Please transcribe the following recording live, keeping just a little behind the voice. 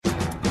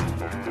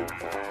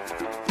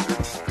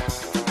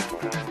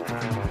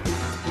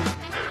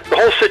The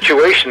whole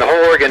situation, the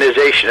whole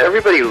organization,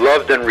 everybody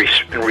loved and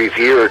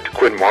revered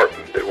Quinn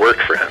Martin that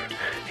worked for him.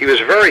 He was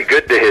very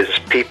good to his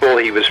people.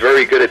 He was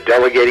very good at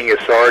delegating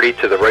authority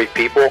to the right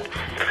people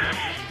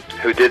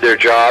who did their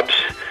jobs.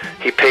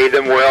 He paid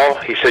them well.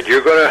 He said,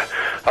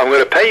 I'm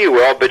going to pay you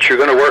well, but you're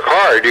going to work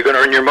hard. You're going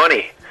to earn your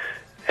money.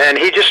 And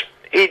he just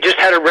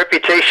had a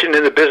reputation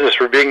in the business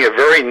for being a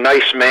very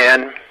nice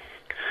man.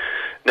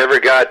 Never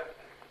got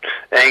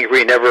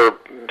angry, never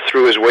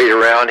threw his weight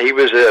around. He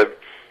was a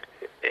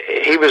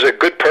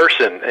good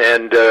person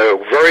and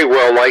very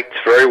well liked,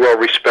 very well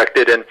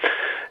respected.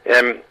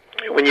 And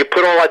when you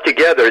put all that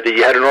together, that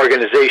you had an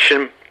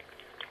organization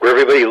where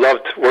everybody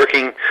loved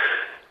working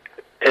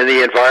in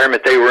the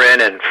environment they were in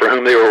and for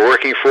whom they were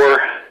working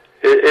for,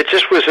 it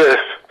just was a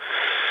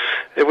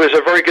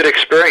very good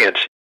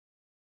experience.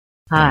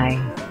 Hi,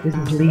 this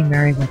is Lee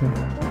Merriweather,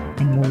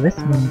 and you're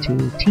listening to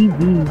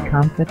TV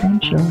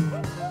Confidential.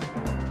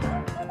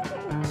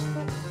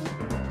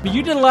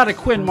 You did a lot of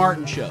Quinn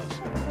Martin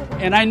shows,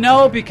 and I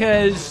know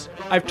because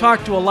I've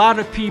talked to a lot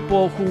of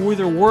people who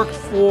either worked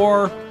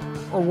for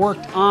or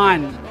worked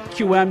on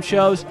QM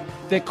shows,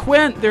 that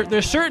Quinn,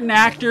 there's certain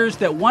actors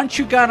that once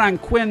you got on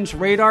Quinn's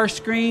radar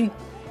screen,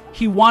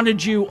 he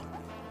wanted you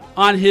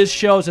on his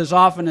shows as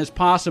often as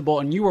possible,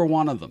 and you were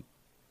one of them.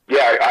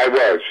 Yeah, I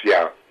was,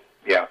 yeah.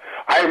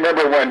 I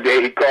remember one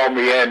day he called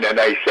me in and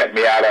they sent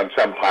me out on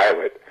some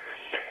pilot,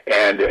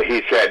 and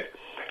he said,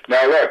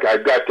 now look,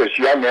 I've got this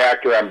young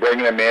actor, I'm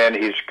bringing him in,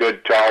 he's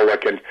good, tall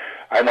looking,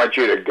 I want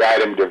you to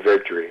guide him to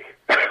victory.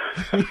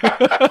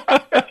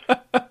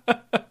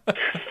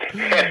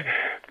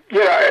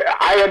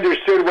 I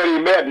understood what he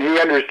meant, and he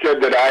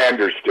understood that I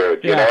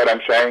understood. You know what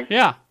I'm saying?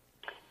 Yeah.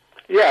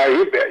 Yeah,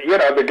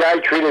 the guy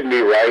treated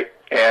me right,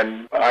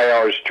 and I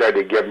always tried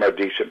to give him a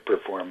decent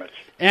performance.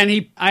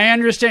 And I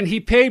understand he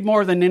paid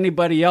more than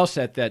anybody else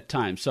at that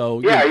time.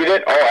 So yeah, he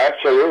did. Oh,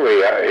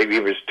 absolutely. He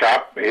was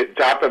top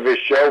of his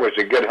show was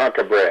a good hunk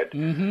of bread.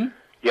 Mm-hmm.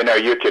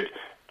 You could,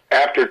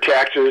 after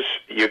taxes,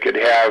 you could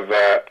have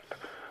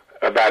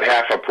about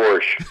half a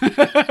Porsche.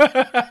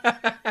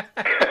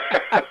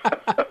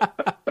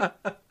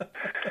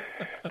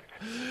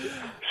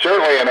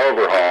 Certainly an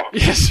overhaul.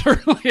 Yeah,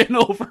 certainly an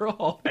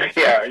overhaul.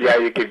 Yeah,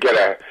 you could get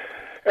a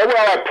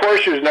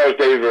Porsches in those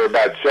days were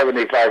about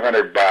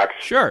 $7,500.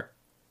 Sure.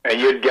 And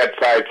you'd get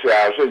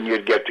 $5,000.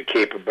 You'd get to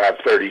keep about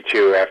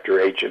 $32 after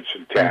agents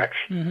and tax.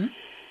 Mm-hmm.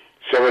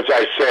 So as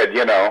I said,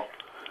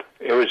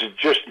 it was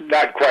just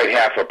not quite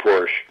half a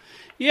Porsche.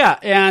 Yeah,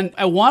 and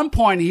at one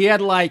point he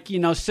had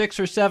 6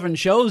 or 7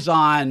 shows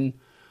on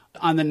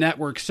the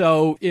network.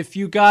 So if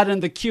you got in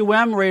the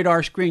QM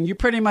radar screen, you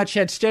pretty much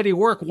had steady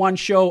work, one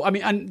show. I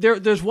mean, and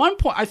there's one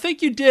point, I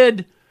think you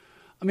did,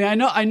 I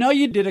know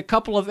you did a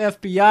couple of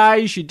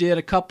FBIs, you did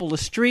a couple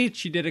of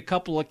streets, you did a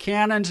couple of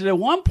cannons, and at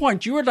one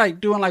point you were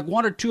doing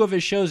 1 or 2 of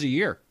his shows a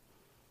year,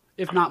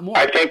 if not more.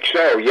 I think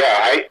so,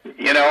 yeah.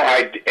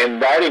 In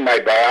writing my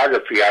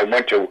biography, I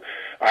went to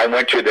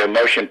the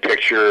motion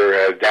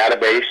picture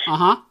database,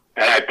 and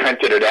I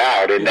printed it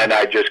out, and then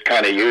I just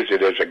kind of use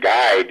it as a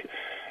guide,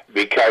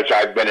 because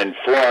I've been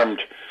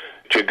informed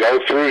to go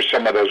through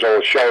some of those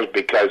old shows,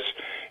 because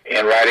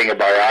in writing a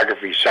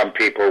biography, some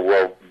people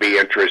will be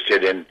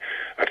interested in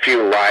a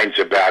few lines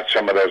about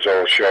some of those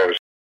old shows.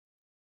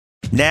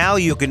 Now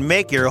you can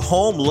make your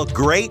home look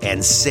great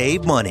and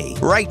save money.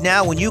 Right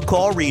now, when you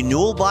call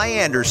Renewal by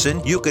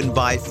Anderson, you can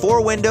buy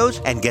 4 windows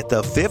and get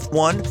the 5th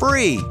one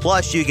free.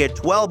 Plus, you get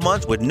 12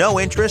 months with no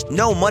interest,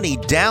 no money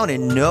down,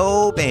 and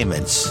no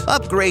payments.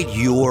 Upgrade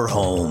your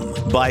home.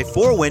 Buy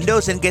 4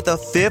 windows and get the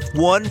 5th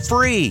one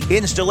free.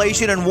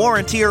 Installation and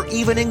warranty are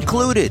even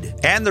included.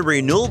 And the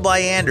Renewal by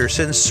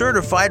Anderson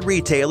certified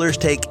retailers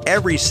take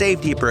every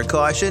safety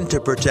precaution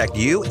to protect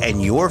you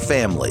and your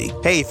family.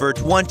 Hey, for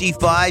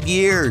 25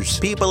 years,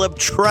 people have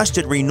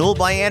trusted Renewal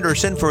by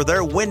Anderson for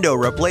their window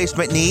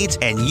replacement needs,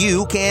 and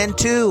you can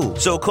too.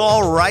 So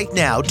call right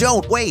now.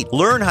 Don't wait.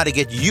 Learn how to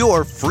get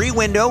your free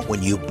window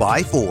when you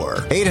buy 4.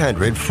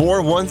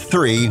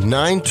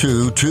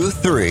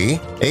 800-413-9223.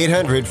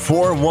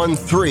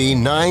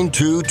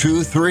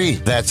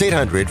 800-413-9223. That's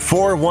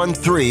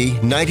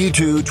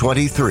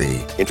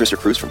 800-413-9223. Interest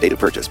accrues from date of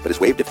purchase, but is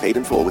waived if paid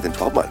in full within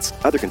 12 months.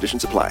 Other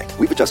conditions apply.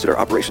 We've adjusted our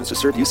operations to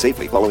serve you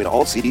safely following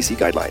all CDC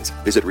guidelines.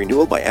 Visit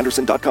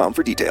renewalbyanderson.com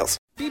for details.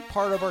 Be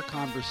part of our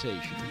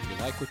conversation. If you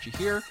like what you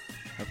hear,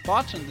 have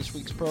thoughts on this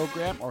week's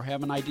program, or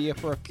have an idea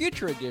for a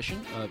future edition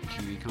of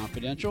TV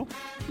Confidential,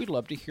 we'd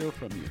love to hear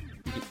from you.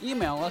 You can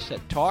email us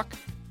at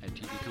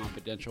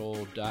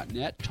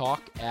talk@tvconfidential.net,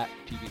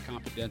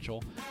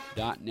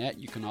 talk@tvconfidential.net.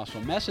 You can also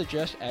message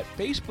us at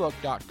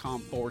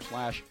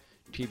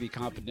facebook.com/TV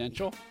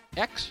Confidential,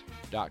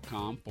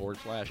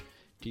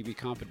 x.com/TV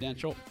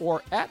Confidential,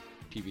 or at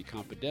TV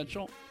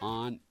Confidential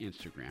on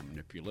Instagram. And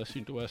if you're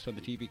listening to us on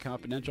the TV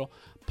Confidential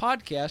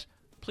podcast,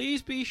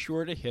 please be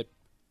sure to hit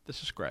the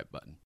subscribe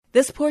button.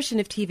 This portion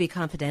of TV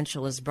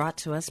Confidential is brought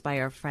to us by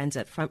our friends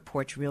at Front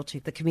Porch Realty,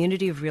 the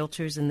community of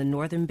realtors in the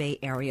Northern Bay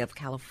area of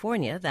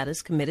California that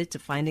is committed to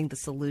finding the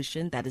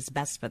solution that is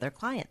best for their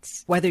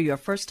clients. Whether you're a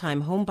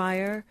first-time home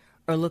buyer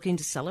or looking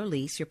to sell or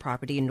lease your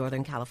property in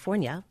Northern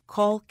California,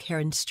 call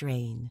Karen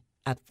Strain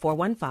at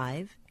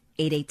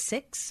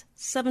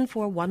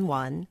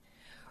 415-886-7411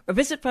 or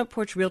visit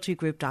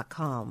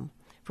frontporchrealtygroup.com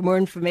for more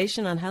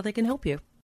information on how they can help you.